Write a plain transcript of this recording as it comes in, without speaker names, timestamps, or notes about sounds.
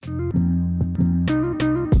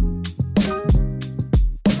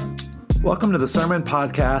Welcome to the Sermon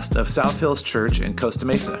Podcast of South Hills Church in Costa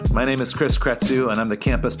Mesa. My name is Chris Kretzu, and I'm the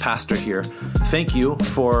campus pastor here. Thank you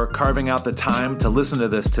for carving out the time to listen to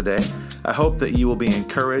this today. I hope that you will be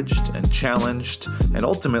encouraged and challenged, and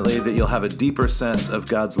ultimately that you'll have a deeper sense of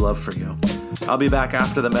God's love for you. I'll be back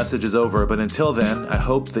after the message is over, but until then, I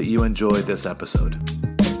hope that you enjoyed this episode.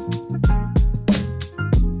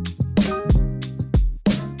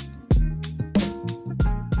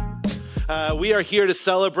 We are here to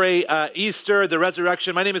celebrate Easter, the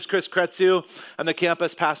resurrection. My name is Chris Kretzu. I'm the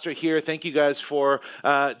campus pastor here. Thank you guys for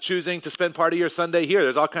choosing to spend part of your Sunday here.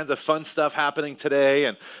 There's all kinds of fun stuff happening today,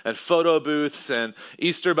 and photo booths, and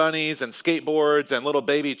Easter bunnies, and skateboards, and little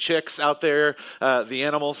baby chicks out there, the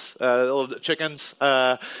animals, little chickens,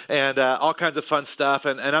 and all kinds of fun stuff.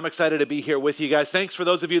 And I'm excited to be here with you guys. Thanks for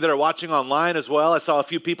those of you that are watching online as well. I saw a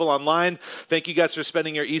few people online. Thank you guys for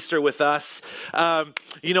spending your Easter with us.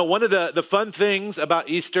 One of the fun things about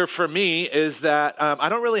Easter for me is that I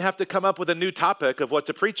don't really have to come up with a new topic of what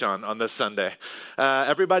to preach on this Sunday.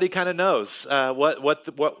 Everybody kind of knows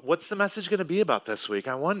what's the message going to be about this week.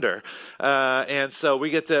 I wonder, and so we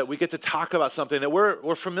get to talk about something that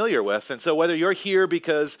we're familiar with. And so whether you're here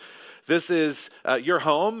because this is your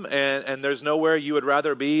home, and there's nowhere you would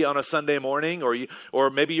rather be on a Sunday morning, or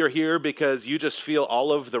maybe you're here because you just feel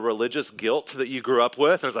all of the religious guilt that you grew up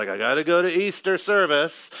with. There's like, I got to go to Easter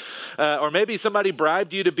service. Or maybe somebody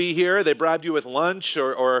bribed you to be here. They bribed you with lunch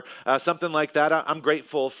or something like that. I'm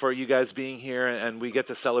grateful for you guys being here, and we get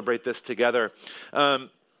to celebrate this together.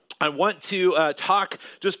 I want to talk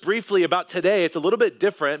just briefly about today. It's a little bit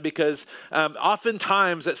different because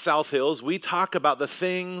oftentimes at South Hills, we talk about the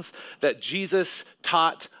things that Jesus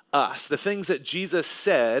taught us, the things that Jesus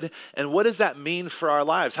said, and what does that mean for our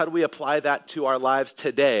lives? How do we apply that to our lives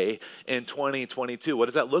today in 2022? What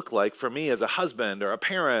does that look like for me as a husband or a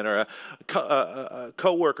parent or a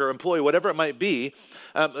co-worker, employee, whatever it might be?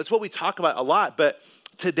 That's what we talk about a lot, but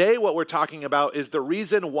today, what we're talking about is the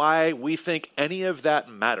reason why we think any of that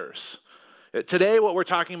matters. Today, what we're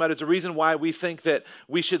talking about is the reason why we think that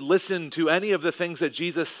we should listen to any of the things that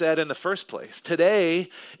Jesus said in the first place. Today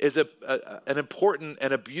is an important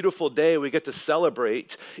and a beautiful day. We get to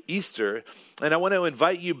celebrate Easter. And I want to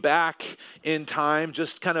invite you back in time,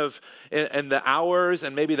 just kind of in the hours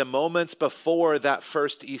and maybe the moments before that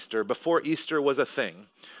first Easter, before Easter was a thing,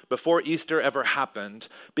 before Easter ever happened,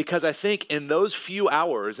 because I think in those few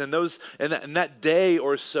hours, in that day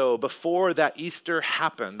or so before that Easter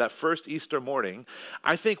happened, that first Easter morning,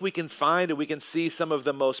 I think we can find and we can see some of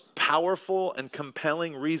the most powerful and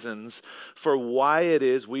compelling reasons for why it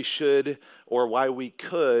is we should or why we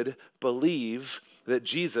could believe that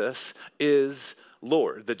Jesus is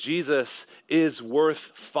Lord, that Jesus is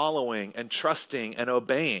worth following and trusting and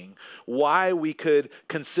obeying, why we could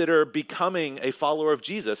consider becoming a follower of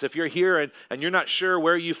Jesus. If you're here and you're not sure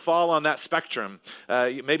where you fall on that spectrum,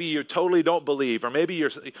 maybe you totally don't believe, or maybe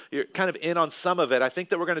you're kind of in on some of it, I think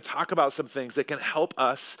that we're going to talk about some things that can help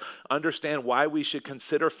us understand why we should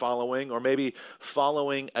consider following, or maybe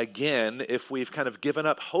following again if we've kind of given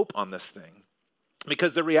up hope on this thing.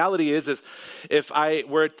 Because the reality is if I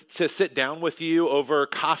were to sit down with you over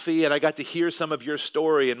coffee and I got to hear some of your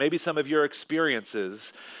story and maybe some of your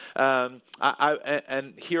experiences, and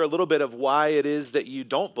hear a little bit of why it is that you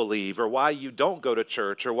don't believe, or why you don't go to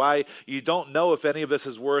church, or why you don't know if any of this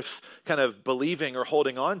is worth kind of believing or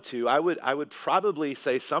holding on to, I would probably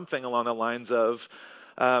say something along the lines of,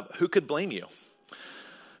 who could blame you?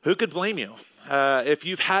 Who could blame you? If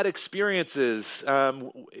you've had experiences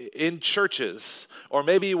in churches, or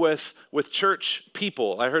maybe with church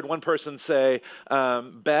people. I heard one person say,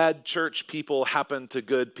 bad church people happen to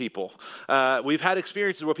good people. We've had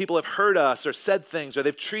experiences where people have hurt us or said things, or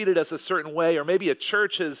they've treated us a certain way, or maybe a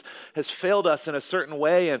church has failed us in a certain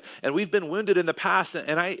way, and we've been wounded in the past,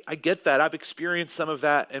 and I get that. I've experienced some of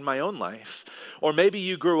that in my own life. Or maybe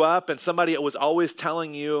you grew up and somebody was always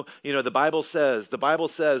telling you, the Bible says, the Bible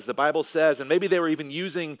says, the Bible says, and maybe they were even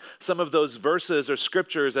using some of those verses or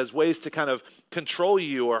scriptures as ways to kind of control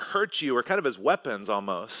you or hurt you, or kind of as weapons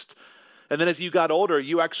almost. And then as you got older,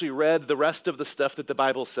 you actually read the rest of the stuff that the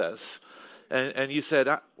Bible says. And you said,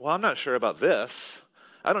 well, I'm not sure about this.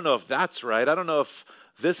 I don't know if that's right. I don't know if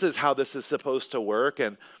this is how this is supposed to work.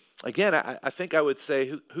 And again, I think I would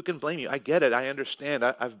say, who can blame you? I get it. I understand.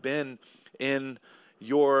 I've been in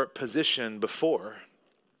your position before.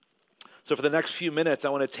 So for the next few minutes, I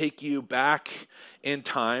want to take you back in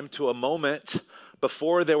time to a moment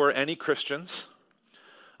before there were any Christians,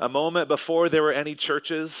 a moment before there were any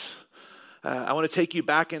churches. I want to take you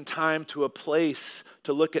back in time to a place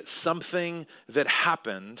to look at something that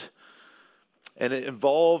happened, and it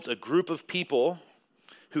involved a group of people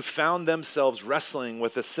who found themselves wrestling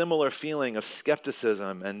with a similar feeling of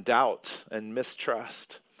skepticism and doubt and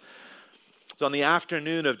mistrust. So on the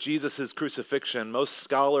afternoon of Jesus' crucifixion, most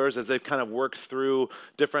scholars, as they've kind of worked through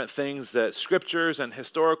different things that scriptures and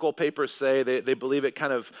historical papers say, they believe it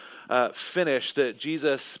kind of finished, that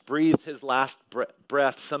Jesus breathed his last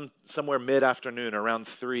breath somewhere mid-afternoon, around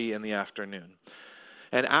 3 in the afternoon.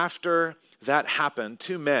 And after that happened,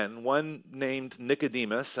 2 men, one named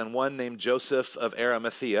Nicodemus and one named Joseph of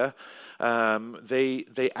Arimathea,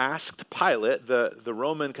 they asked Pilate, the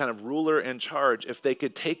Roman kind of ruler in charge, if they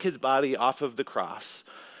could take his body off of the cross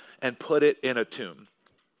and put it in a tomb.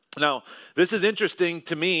 Now, this is interesting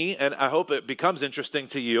to me, and I hope it becomes interesting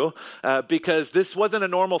to you, because this wasn't a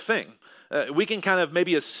normal thing. We can kind of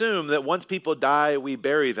maybe assume that once people die, we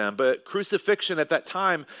bury them. But crucifixion at that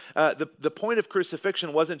time, the point of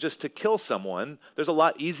crucifixion wasn't just to kill someone. There's a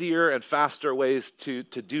lot easier and faster ways to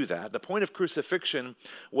do that. The point of crucifixion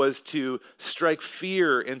was to strike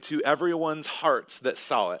fear into everyone's hearts that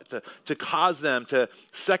saw it, to cause them to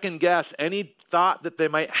second guess any thought that they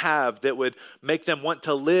might have that would make them want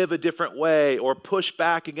to live a different way or push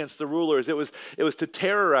back against the rulers. It was to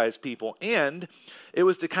terrorize people, and it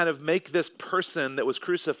was to kind of make this person that was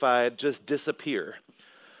crucified just disappear.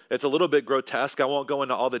 It's a little bit grotesque. I won't go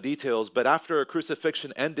into all the details, but after a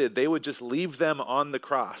crucifixion ended, they would just leave them on the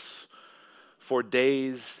cross for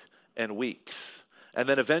days and weeks. And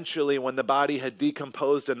then eventually, when the body had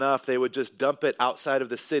decomposed enough, they would just dump it outside of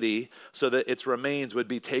the city so that its remains would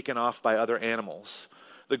be taken off by other animals.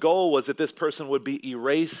 The goal was that this person would be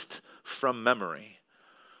erased from memory.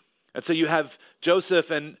 And so you have Joseph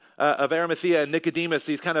of Arimathea and Nicodemus,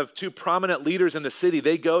 these kind of 2 prominent leaders in the city.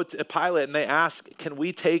 They go to Pilate and they ask, can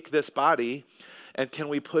we take this body and can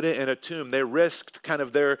we put it in a tomb? They risked kind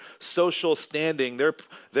of their social standing,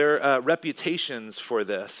 their reputations for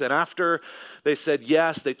this. And after they said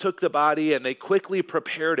yes, they took the body and they quickly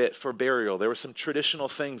prepared it for burial. There were some traditional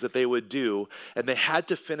things that they would do, and they had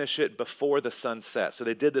to finish it before the sun set. So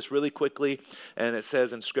they did this really quickly, and it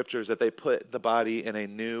says in scriptures that they put the body in a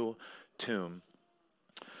new tomb.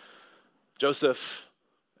 Joseph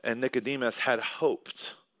and Nicodemus had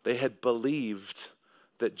hoped, they had believed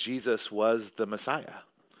that Jesus was the Messiah.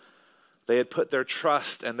 They had put their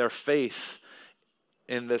trust and their faith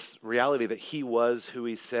in this reality that he was who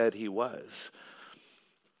he said he was.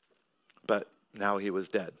 But now he was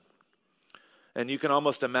dead. And you can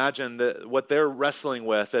almost imagine what they're wrestling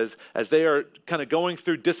with as they are kind of going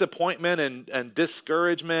through disappointment and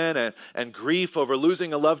discouragement and grief over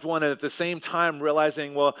losing a loved one, and at the same time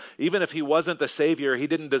realizing, well, even if he wasn't the Savior, he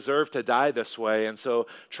didn't deserve to die this way. And so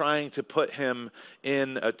trying to put him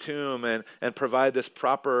in a tomb and provide this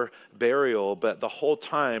proper burial, but the whole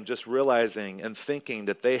time just realizing and thinking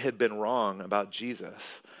that they had been wrong about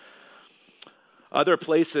Jesus. Other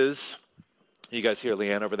places, you guys hear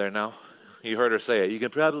Leanne over there now? You heard her say it. You can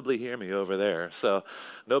probably hear me over there. So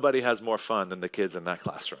nobody has more fun than the kids in that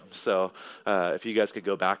classroom. So if you guys could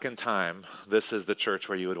go back in time, this is the church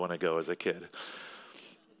where you would want to go as a kid.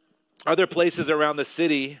 Other places around the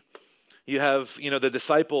city, you have, the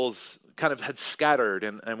disciples kind of had scattered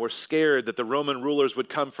and were scared that the Roman rulers would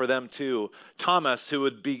come for them too. Thomas, who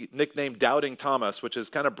would be nicknamed Doubting Thomas, which is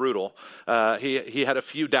kind of brutal. He had a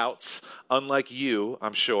few doubts, unlike you,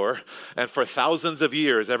 I'm sure. And for thousands of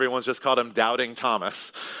years, everyone's just called him Doubting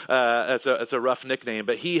Thomas. It's a rough nickname.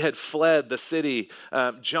 But he had fled the city.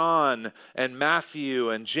 John and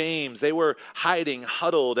Matthew and James, they were hiding,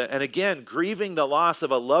 huddled, and again, grieving the loss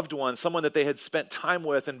of a loved one, someone that they had spent time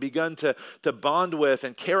with and begun to bond with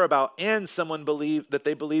and care about, and someone that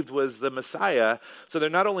they believed was the Messiah. So they're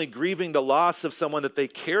not only grieving the loss of someone that they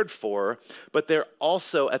cared for, but they're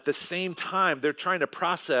also at the same time, they're trying to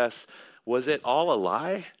process, was it all a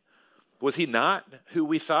lie? Was he not who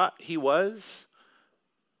we thought he was?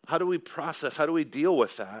 How do we process? How do we deal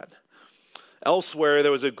with that? Elsewhere,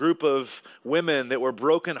 there was a group of women that were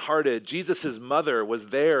brokenhearted. Jesus' mother was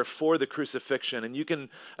there for the crucifixion, and you can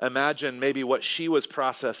imagine maybe what she was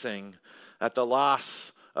processing at the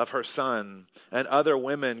loss of her son, and other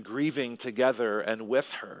women grieving together and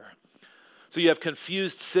with her. So you have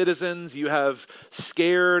confused citizens, you have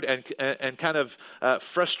scared and kind of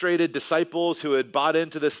frustrated disciples who had bought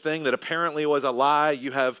into this thing that apparently was a lie.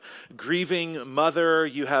 You have grieving mother,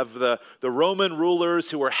 you have the Roman rulers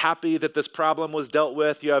who were happy that this problem was dealt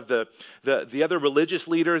with. You have the other religious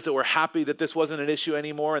leaders that were happy that this wasn't an issue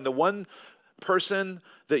anymore. And the one person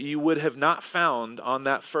that you would have not found on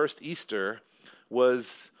that first Easter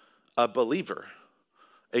was a believer,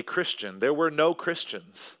 a Christian. There were no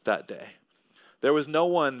Christians that day. There was no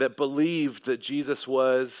one that believed that Jesus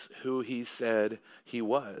was who he said he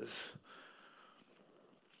was.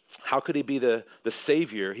 How could he be the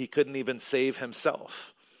Savior? He couldn't even save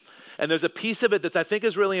himself. And there's a piece of it that I think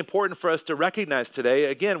is really important for us to recognize today.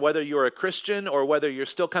 Again, whether you're a Christian or whether you're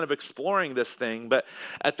still kind of exploring this thing, but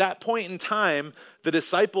at that point in time, the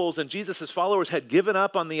disciples and Jesus' followers had given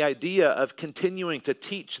up on the idea of continuing to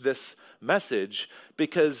teach this message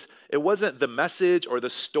because it wasn't the message or the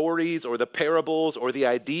stories or the parables or the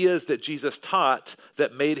ideas that Jesus taught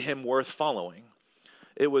that made him worth following.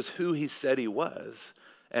 It was who he said he was.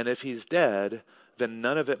 And if he's dead, then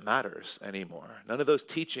none of it matters anymore. None of those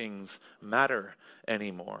teachings matter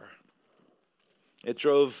anymore. It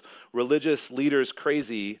drove religious leaders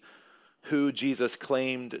crazy who Jesus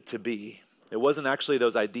claimed to be. It wasn't actually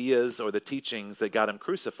those ideas or the teachings that got him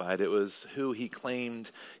crucified. It was who he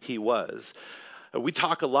claimed he was. We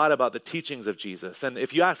talk a lot about the teachings of Jesus. And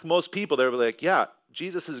if you ask most people, they're like, yeah,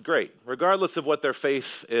 Jesus is great, regardless of what their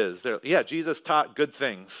faith is. Yeah, Jesus taught good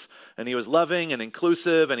things. And he was loving and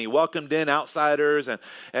inclusive, and he welcomed in outsiders.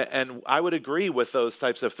 And I would agree with those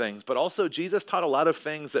types of things. But also, Jesus taught a lot of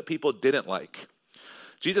things that people didn't like.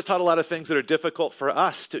 Jesus taught a lot of things that are difficult for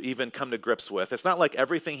us to even come to grips with. It's not like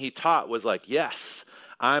everything he taught was like, yes,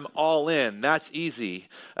 I'm all in. That's easy.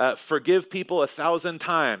 Forgive people 1,000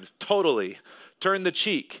 times. Totally. Turn the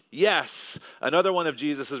cheek. Yes. Another one of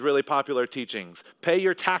Jesus' really popular teachings. Pay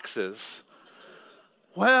your taxes.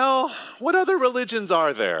 Well, what other religions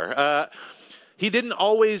are there? He didn't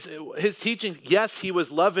always, his teaching, yes, he was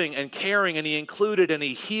loving and caring, and he included and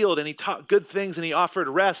he healed and he taught good things and he offered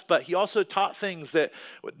rest, but he also taught things that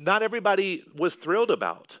not everybody was thrilled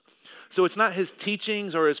about. So it's not his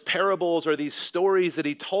teachings or his parables or these stories that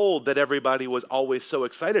he told that everybody was always so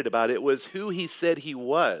excited about. It was who he said he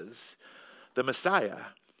was, the Messiah,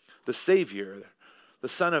 the Savior, the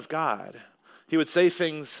Son of God. He would say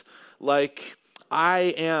things like,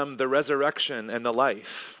 I am the resurrection and the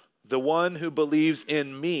life. The one who believes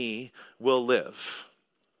in me will live.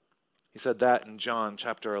 He said that in John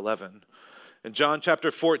chapter 11. In John chapter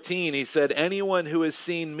 14, he said, anyone who has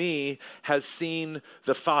seen me has seen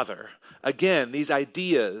the Father. Again, these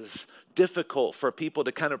ideas, difficult for people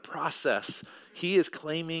to kind of process. He is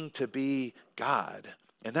claiming to be God.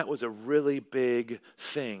 And that was a really big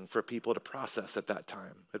thing for people to process at that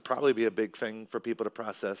time. It'd probably be a big thing for people to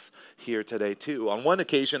process here today too. On one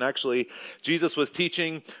occasion, actually, Jesus was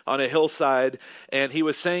teaching on a hillside, and he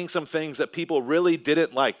was saying some things that people really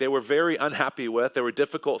didn't like. They were very unhappy with. They were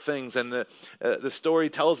difficult things, and the story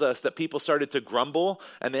tells us that people started to grumble,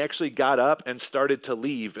 and they actually got up and started to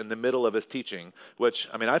leave in the middle of his teaching, which,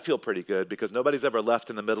 I mean, I feel pretty good because nobody's ever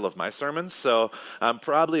left in the middle of my sermons, so I'm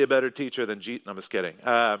probably a better teacher than Jesus. No, I'm just kidding.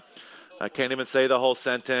 I can't even say the whole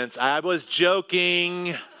sentence. I was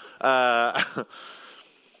joking. But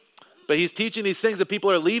he's teaching these things that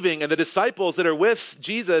people are leaving, and the disciples that are with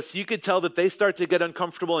Jesus, you could tell that they start to get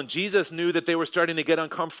uncomfortable, and Jesus knew that they were starting to get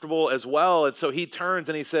uncomfortable as well. And so he turns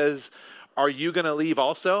and he says, are you going to leave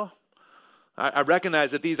also? I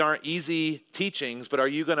recognize that these aren't easy teachings, but are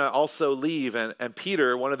you going to also leave? And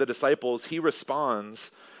Peter, one of the disciples, he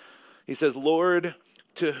responds. He says, Lord,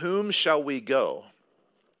 to whom shall we go?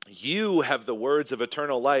 You have the words of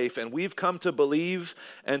eternal life, and we've come to believe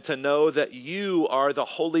and to know that you are the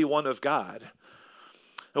Holy One of God.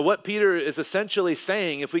 And what Peter is essentially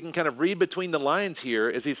saying, if we can kind of read between the lines here,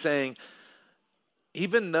 is he's saying,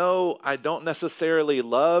 even though I don't necessarily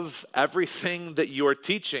love everything that you are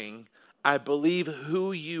teaching, I believe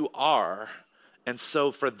who you are, and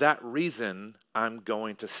so for that reason, I'm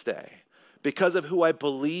going to stay. Because of who I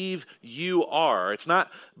believe you are. It's not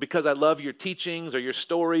because I love your teachings or your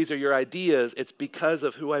stories or your ideas. It's because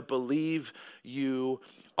of who I believe you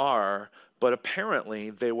are. But apparently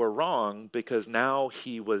they were wrong because now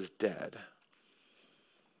he was dead.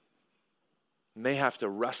 And they have to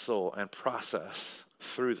wrestle and process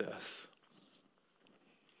through this.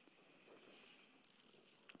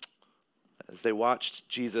 As they watched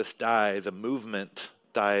Jesus die, the movement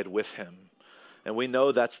died with him. And we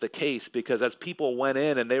know that's the case because as people went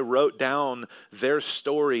in and they wrote down their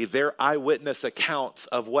story, their eyewitness accounts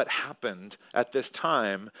of what happened at this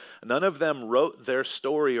time, none of them wrote their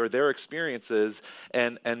story or their experiences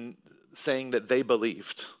and saying that they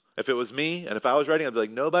believed. If it was me and if I was writing, I'd be like,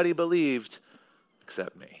 nobody believed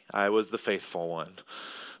except me. I was the faithful one.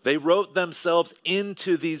 They wrote themselves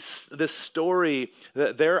into this story,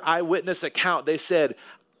 their eyewitness account. They said,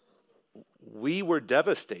 we were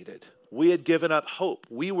devastated. We had given up hope.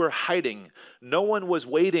 We were hiding. No one was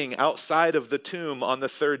waiting outside of the tomb on the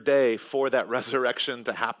third day for that resurrection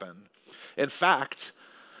to happen. In fact,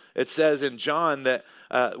 it says in John that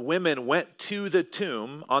women went to the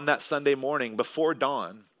tomb on that Sunday morning before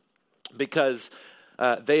dawn because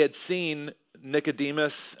they had seen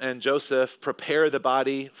Nicodemus and Joseph prepare the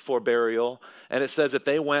body for burial, and it says that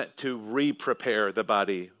they went to re-prepare the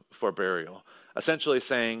body for burial, essentially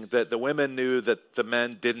saying that the women knew that the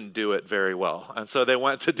men didn't do it very well, and so they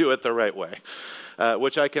went to do it the right way,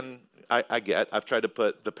 which I get. I've tried to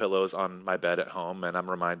put the pillows on my bed at home, and I'm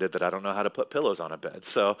reminded that I don't know how to put pillows on a bed,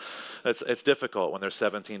 so it's difficult when there's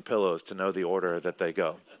 17 pillows to know the order that they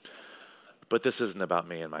go. But this isn't about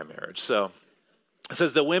me and my marriage, so it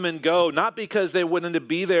says the women go not because they wanted to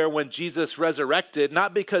be there when Jesus resurrected,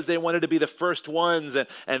 not because they wanted to be the first ones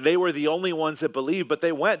and they were the only ones that believed, but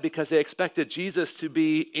they went because they expected Jesus to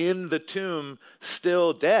be in the tomb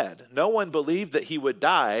still dead. No one believed that he would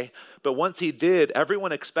die, but once he did,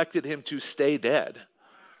 everyone expected him to stay dead.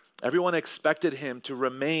 Everyone expected him to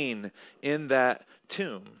remain in that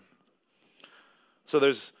tomb.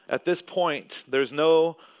 So at this point, there's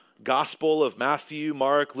no gospel of Matthew,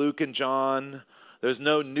 Mark, Luke, and John. There's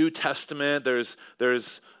no New Testament. There's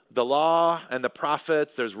the law and the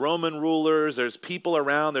prophets. There's Roman rulers. There's people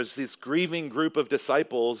around. There's this grieving group of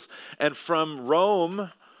disciples. And from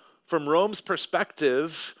Rome's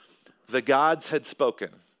perspective, the gods had spoken.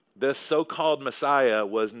 This so-called Messiah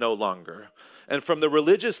was no longer. And from the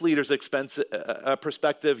religious leaders'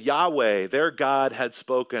 perspective, Yahweh, their God, had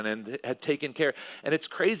spoken and had taken care. And it's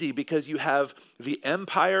crazy because you have the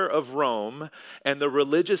empire of Rome and the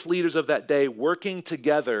religious leaders of that day working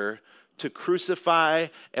together to crucify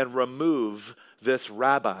and remove this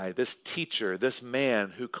rabbi, this teacher, this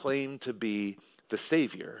man who claimed to be the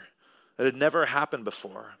Savior. That had never happened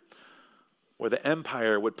before, where the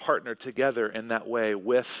empire would partner together in that way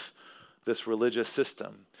with this religious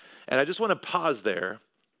system. And I just want to pause there,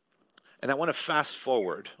 and I want to fast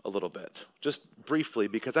forward a little bit, just briefly,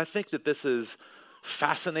 because I think that this is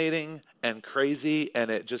fascinating and crazy, and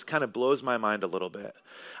it just kind of blows my mind a little bit.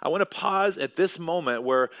 I want to pause at this moment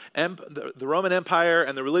where the Roman Empire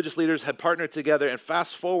and the religious leaders had partnered together, and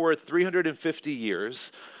fast forward 350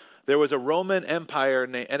 years. There was a Roman Empire,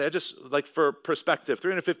 and it just, like, for perspective,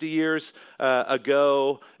 350 years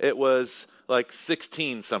ago, it was like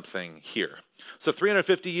 16-something here. So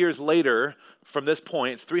 350 years later, from this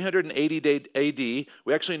point, it's 380 AD.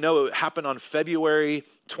 We actually know it happened on February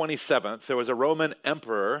 27th. There was a Roman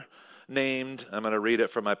emperor named, I'm going to read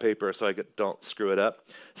it from my paper so I don't screw it up,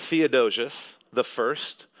 Theodosius the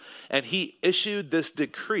First, and he issued this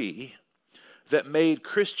decree that made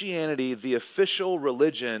Christianity the official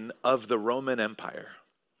religion of the Roman Empire.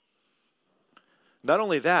 Not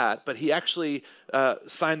only that, but he actually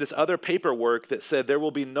signed this other paperwork that said there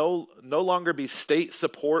will be no longer be state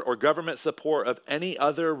support or government support of any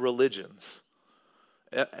other religions.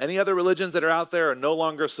 Any other religions that are out there are no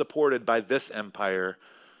longer supported by this empire.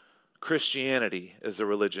 Christianity is the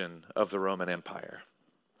religion of the Roman Empire.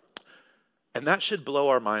 And that should blow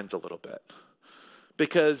our minds a little bit,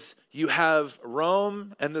 because you have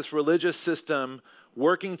Rome and this religious system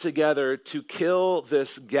working together to kill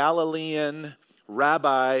this Galilean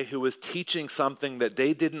rabbi who was teaching something that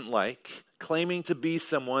they didn't like, claiming to be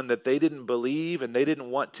someone that they didn't believe, and they didn't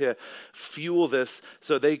want to fuel this,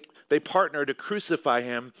 so they partnered to crucify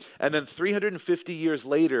him. And then 350 years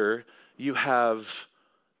later, you have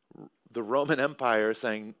the Roman Empire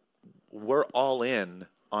saying, we're all in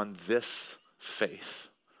on this faith.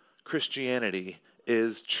 Christianity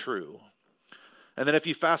is true. And then if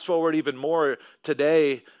you fast forward even more,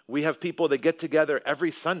 today we have people that get together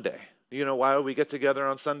every Sunday. You know why we get together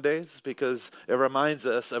on Sundays? Because it reminds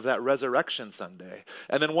us of that Resurrection Sunday.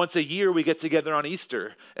 And then once a year we get together on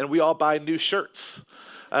Easter, and we all buy new shirts.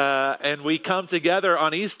 And we come together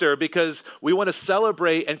on Easter because we want to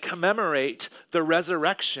celebrate and commemorate the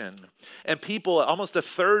resurrection. And people, almost a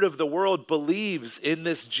third of the world believes in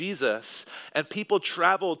this Jesus. And people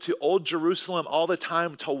travel to Old Jerusalem all the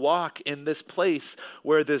time to walk in this place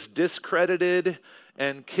where this discredited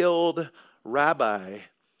and killed rabbi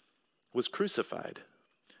was crucified.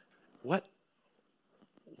 What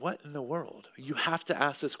in the world? You have to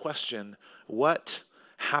ask this question, what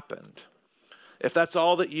happened? If that's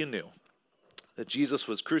all that you knew, that Jesus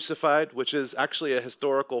was crucified, which is actually a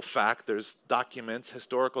historical fact, there's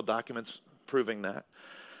historical documents proving that.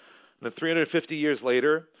 And then 350 years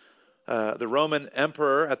later, the Roman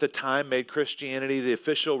emperor at the time made Christianity the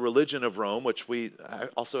official religion of Rome, which we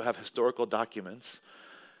also have historical documents.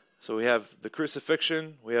 So we have the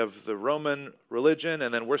crucifixion, we have the Roman religion,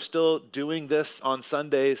 and then we're still doing this on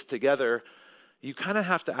Sundays together. You kind of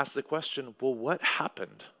have to ask the question, well, what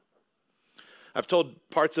happened? I've told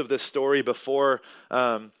parts of this story before.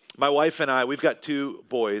 My wife and I, we've got 2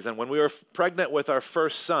 boys, and when we were pregnant with our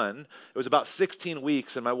first son, it was about 16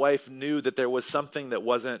 weeks, and my wife knew that there was something that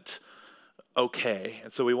wasn't okay.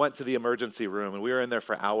 And so we went to the emergency room, and we were in there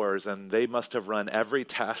for hours, and they must have run every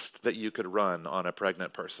test that you could run on a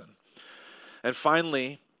pregnant person. And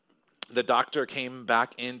finally, the doctor came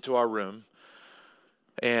back into our room,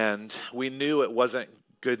 and we knew it wasn't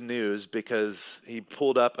good news because he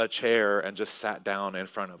pulled up a chair and just sat down in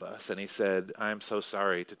front of us. And he said, "I'm so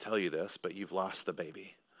sorry to tell you this, but you've lost the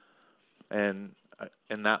baby." And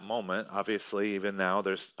in that moment, obviously, even now,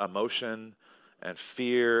 there's emotion and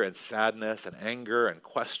fear and sadness and anger and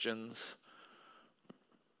questions.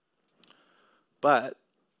 But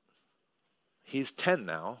he's 10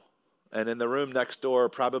 now, and in the room next door,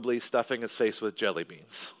 probably stuffing his face with jelly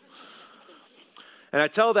beans. And I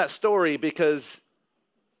tell that story because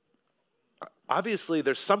obviously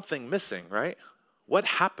there's something missing, right? What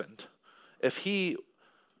happened? If he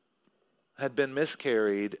had been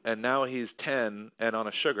miscarried and now he's 10 and on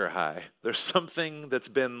a sugar high, there's something that's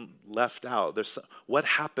been left out. What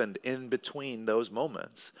happened in between those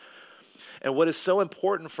moments? And what is so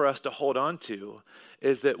important for us to hold on to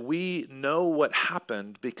is that we know what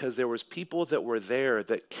happened because there was people that were there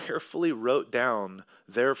that carefully wrote down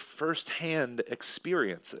their firsthand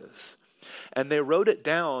experiences. And they wrote it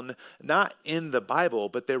down not in the Bible,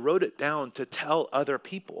 but they wrote it down to tell other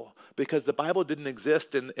people because the Bible didn't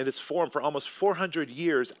exist in its form for almost 400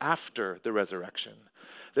 years after the resurrection.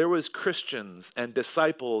 There was Christians and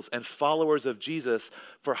disciples and followers of Jesus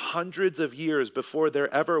for hundreds of years before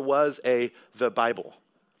there ever was the Bible.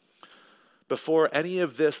 Before any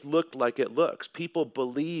of this looked like it looks, people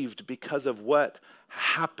believed because of what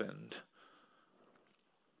happened.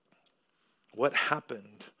 What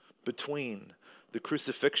happened between the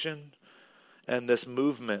crucifixion and this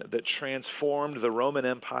movement that transformed the Roman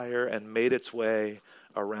Empire and made its way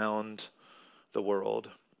around the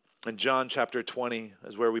world. In John chapter 20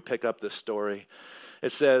 is where we pick up this story.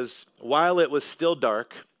 It says, "While it was still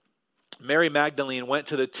dark, Mary Magdalene went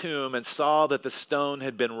to the tomb and saw that the stone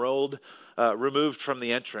had been removed from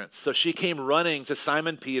the entrance. So she came running to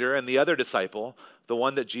Simon Peter and the other disciple, the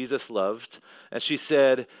one that Jesus loved, and she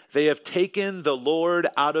said, 'They have taken the Lord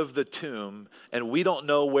out of the tomb, and we don't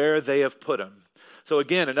know where they have put him.'" So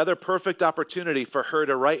again, another perfect opportunity for her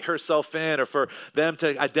to write herself in or for them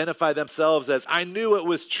to identify themselves as, "I knew it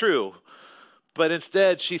was true." But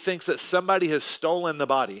instead, she thinks that somebody has stolen the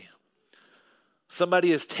body.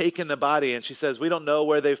 Somebody has taken the body, and she says, "We don't know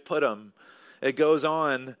where they've put him." It goes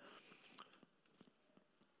on.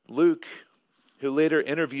 Luke, who later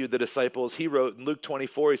interviewed the disciples, he wrote in Luke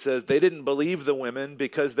 24, he says, "They didn't believe the women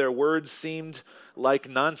because their words seemed like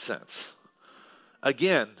nonsense."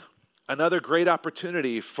 Again, another great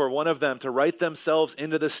opportunity for one of them to write themselves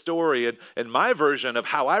into the story. And my version of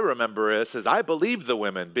how I remember this is I believed the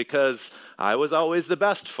women because I was always the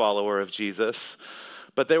best follower of Jesus.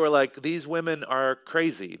 But they were like, "These women are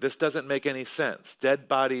crazy. This doesn't make any sense. Dead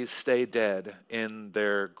bodies stay dead in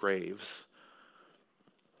their graves."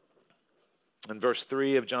 In verse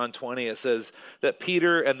 3 of John 20, it says that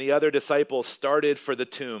Peter and the other disciples started for the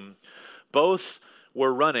tomb. Both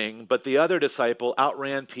were running, but the other disciple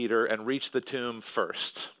outran Peter and reached the tomb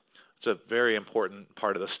first. It's a very important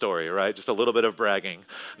part of the story, right? Just a little bit of bragging.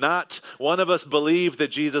 Not one of us believed that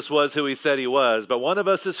Jesus was who he said he was, but one of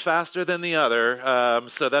us is faster than the other.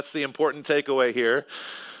 So that's the important takeaway here.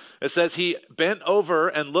 It says he bent over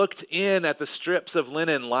and looked in at the strips of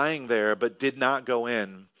linen lying there, but did not go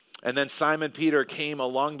in. And then Simon Peter came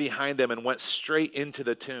along behind him and went straight into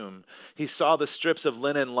the tomb. He saw the strips of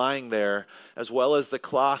linen lying there, as well as the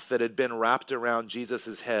cloth that had been wrapped around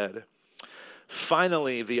Jesus' head.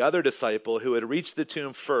 Finally, the other disciple who had reached the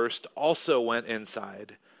tomb first also went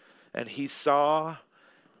inside, and he saw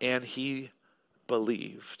and he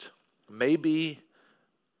believed. Maybe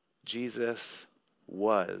Jesus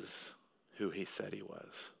was who he said he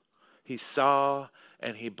was. He saw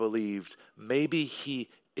and he believed. Maybe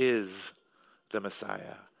he is the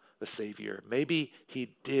Messiah, the Savior. Maybe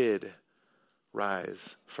he did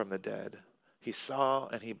rise from the dead. He saw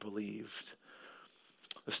and he believed.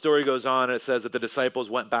 The story goes on and it says that the disciples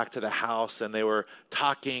went back to the house and they were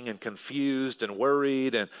talking and confused and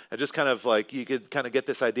worried and just kind of like, you could kind of get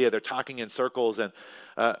this idea. They're talking in circles and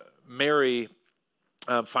Mary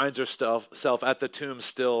finds herself at the tomb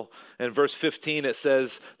still. In verse 15, it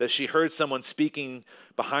says that she heard someone speaking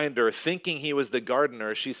behind her, thinking he was the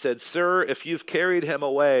gardener. She said, "Sir, if you've carried him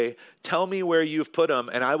away, tell me where you've put him,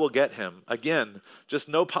 and I will get him." Again, just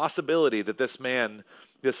no possibility that this man,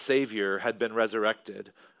 this Savior, had been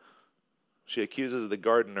resurrected. She accuses the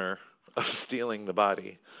gardener of stealing the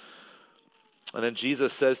body. And then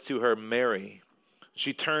Jesus says to her, "Mary."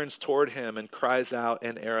 She turns toward him and cries out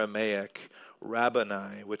in Aramaic,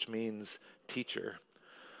 "Rabboni," which means teacher.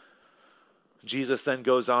 Jesus then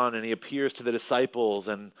goes on and he appears to the disciples,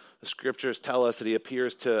 and the scriptures tell us that he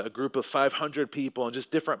appears to a group of 500 people in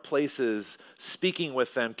just different places, speaking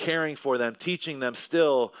with them, caring for them, teaching them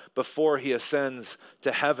still before he ascends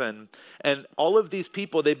to heaven. And all of these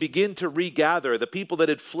people, they begin to regather. The people that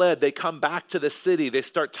had fled, they come back to the city. They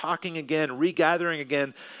start talking again, regathering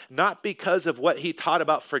again, not because of what he taught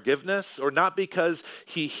about forgiveness, or not because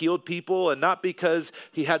he healed people, and not because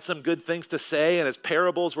he had some good things to say and his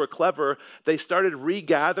parables were clever. They started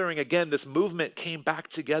regathering again. This movement came back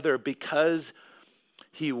together because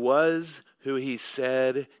he was who he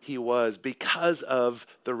said he was, because of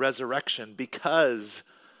the resurrection, because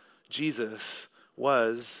Jesus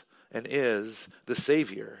was and is the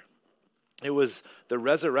Savior. It was the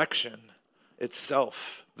resurrection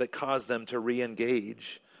itself that caused them to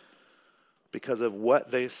re-engage because of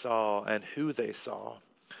what they saw and who they saw.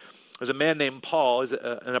 There's a man named Paul, he's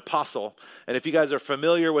an apostle. And if you guys are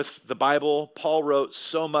familiar with the Bible, Paul wrote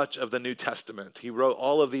so much of the New Testament. He wrote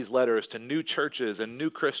all of these letters to new churches and new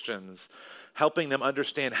Christians, helping them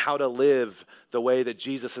understand how to live the way that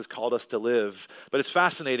Jesus has called us to live. But it's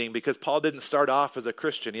fascinating because Paul didn't start off as a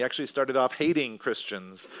Christian. He actually started off hating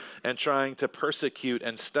Christians and trying to persecute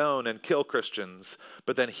and stone and kill Christians.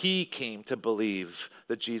 But then he came to believe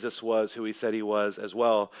that Jesus was who he said he was as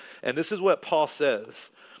well. And this is what Paul says.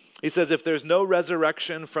 He says, if there's no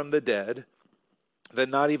resurrection from the dead,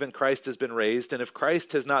 then not even Christ has been raised. And if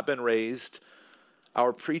Christ has not been raised,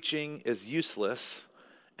 our preaching is useless,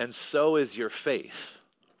 and so is your faith,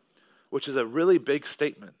 which is a really big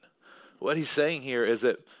statement. What he's saying here is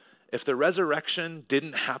that if the resurrection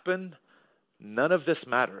didn't happen, none of this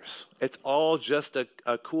matters. It's all just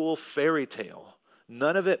a cool fairy tale.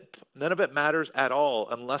 None of it matters at all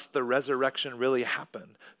unless the resurrection really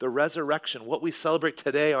happened. The resurrection, what we celebrate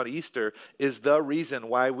today on Easter, is the reason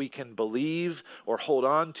why we can believe or hold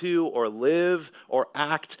on to or live or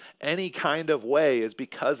act any kind of way, is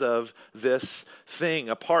because of this thing,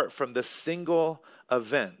 apart from the single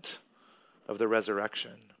event of the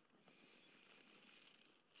resurrection.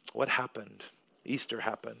 What happened? Easter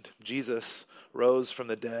happened. Jesus rose from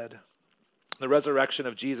the dead. The resurrection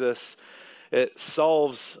of Jesus, it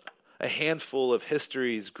solves a handful of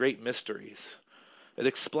history's great mysteries. It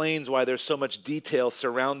explains why there's so much detail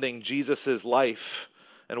surrounding Jesus' life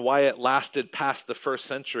and why it lasted past the first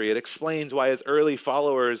century. It explains why his early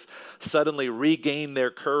followers suddenly regained their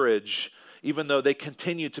courage, even though they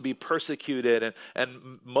continued to be persecuted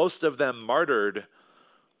and most of them martyred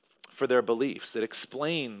for their beliefs. It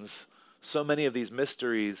explains so many of these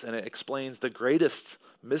mysteries, and it explains the greatest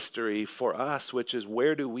mystery for us, which is,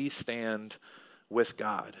 where do we stand with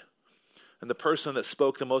God? And the person that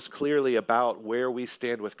spoke the most clearly about where we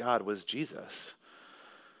stand with God was Jesus.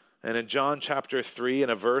 And in John chapter 3, in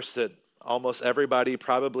a verse that almost everybody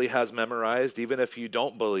probably has memorized, even if you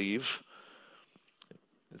don't believe,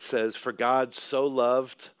 it says, "For God so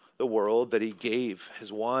loved the world that he gave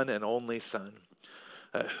his one and only Son,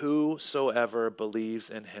 that whosoever believes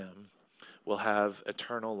in him will have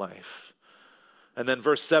eternal life." And then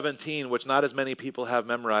verse 17, which not as many people have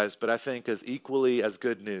memorized, but I think is equally as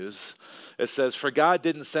good news. It says, "For God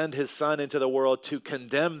didn't send his Son into the world to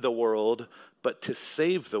condemn the world, but to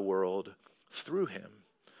save the world through him."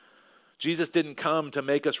 Jesus didn't come to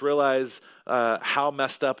make us realize how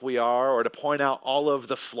messed up we are, or to point out all of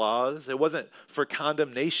the flaws. It wasn't for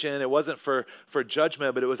condemnation. It wasn't for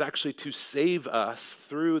judgment, but it was actually to save us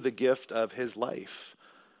through the gift of his life.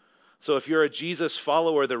 So if you're a Jesus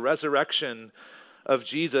follower, the resurrection of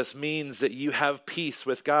Jesus means that you have peace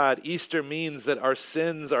with God. Easter means that our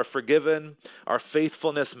sins are forgiven, our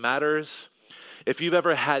faithfulness matters. If you've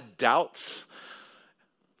ever had doubts,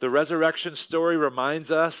 the resurrection story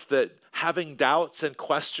reminds us that having doubts and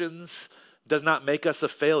questions does not make us a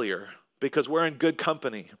failure, because we're in good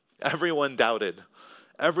company. Everyone doubted.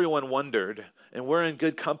 Everyone wondered. And we're in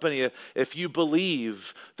good company. If you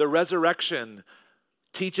believe, the resurrection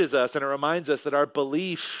teaches us and it reminds us that our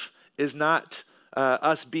belief is not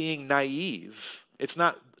us being naive. It's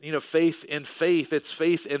not, faith in faith. It's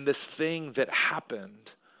faith in this thing that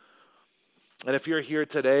happened. And if you're here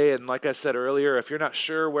today, and like I said earlier, if you're not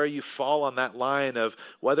sure where you fall on that line of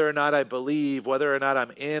whether or not I believe, whether or not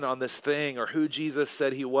I'm in on this thing, or who Jesus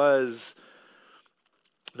said he was,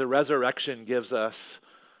 the resurrection gives us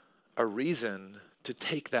a reason to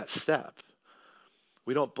take that step.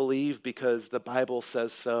 We don't believe because the Bible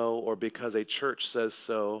says so or because a church says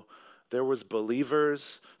so. There was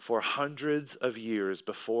believers for hundreds of years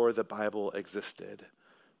before the Bible existed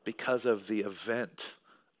because of the event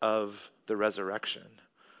of the resurrection.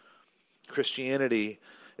 Christianity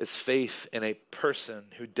is faith in a person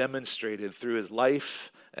who demonstrated through his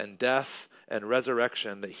life and death and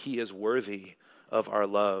resurrection that he is worthy of our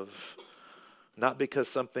love. Not because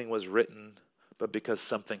something was written, but because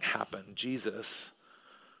something happened. Jesus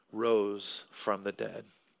rose from the dead.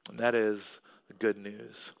 And that is the good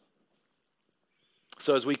news.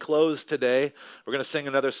 So as we close today, we're going to sing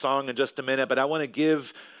another song in just a minute, but I want to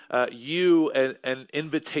give you an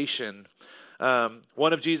invitation.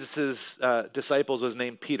 One of Jesus's disciples was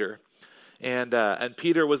named Peter. And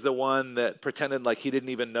Peter was the one that pretended like he didn't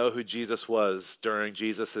even know who Jesus was during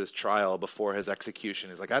Jesus's trial before his execution.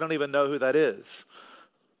 He's like, I don't even know who that is.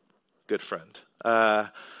 Good friend.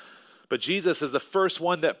 But Jesus is the first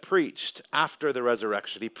one that preached after the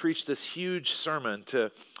resurrection. He preached this huge sermon to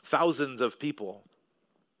thousands of people.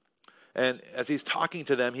 And as he's talking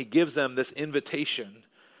to them, he gives them this invitation.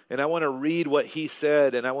 And I want to read what he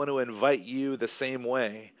said, and I want to invite you the same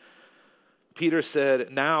way. Peter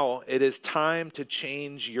said, now it is time to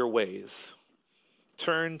change your ways.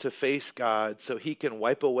 Turn to face God so he can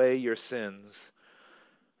wipe away your sins,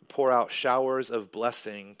 pour out showers of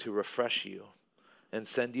blessing to refresh you, and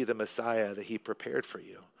send you the Messiah that he prepared for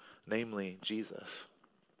you, namely Jesus.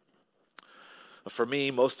 For me,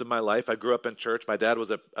 most of my life, I grew up in church. My dad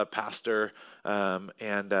was a pastor,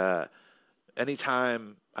 and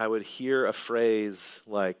anytime I would hear a phrase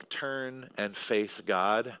like turn and face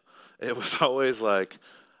God, it was always like,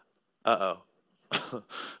 uh-oh. It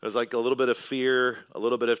was like a little bit of fear, a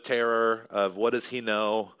little bit of terror of what does he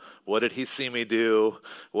know? What did he see me do?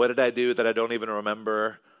 What did I do that I don't even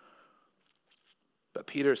remember? But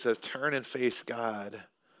Peter says, turn and face God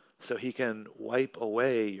so he can wipe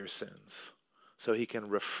away your sins, so he can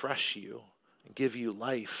refresh you and give you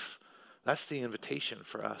life. That's the invitation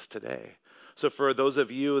for us today. So for those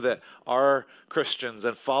of you that are Christians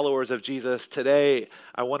and followers of Jesus today,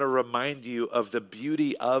 I want to remind you of the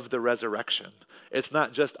beauty of the resurrection. It's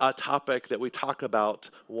not just a topic that we talk about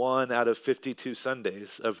 1 out of 52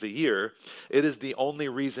 Sundays of the year. It is the only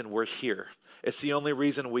reason we're here. It's the only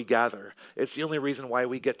reason we gather. It's the only reason why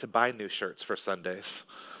we get to buy new shirts for Sundays.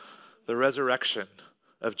 The resurrection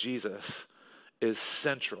of Jesus is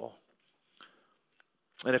central.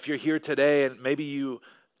 And if you're here today and maybe you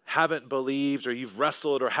haven't believed or you've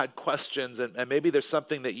wrestled or had questions and maybe there's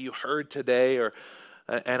something that you heard today or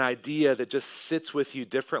an idea that just sits with you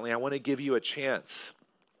differently, I want to give you a chance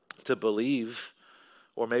to believe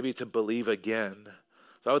or maybe to believe again.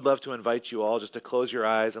 So I would love to invite you all just to close your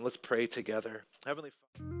eyes and let's pray together. Heavenly Father.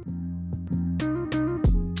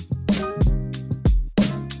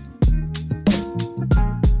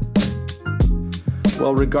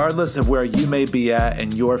 Well, regardless of where you may be at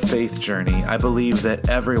in your faith journey, I believe that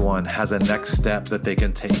everyone has a next step that they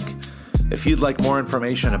can take. If you'd like more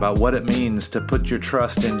information about what it means to put your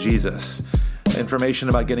trust in Jesus, information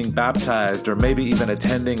about getting baptized, or maybe even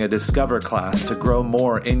attending a Discover class to grow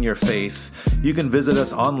more in your faith, you can visit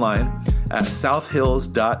us online at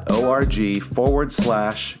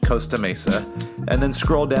southhills.org/Costa Mesa, and then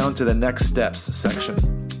scroll down to the Next Steps section.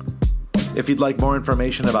 If you'd like more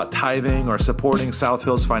information about tithing or supporting South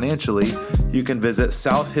Hills financially, you can visit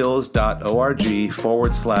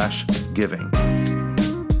southhills.org/giving.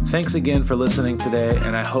 Thanks again for listening today,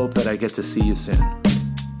 and I hope that I get to see you soon.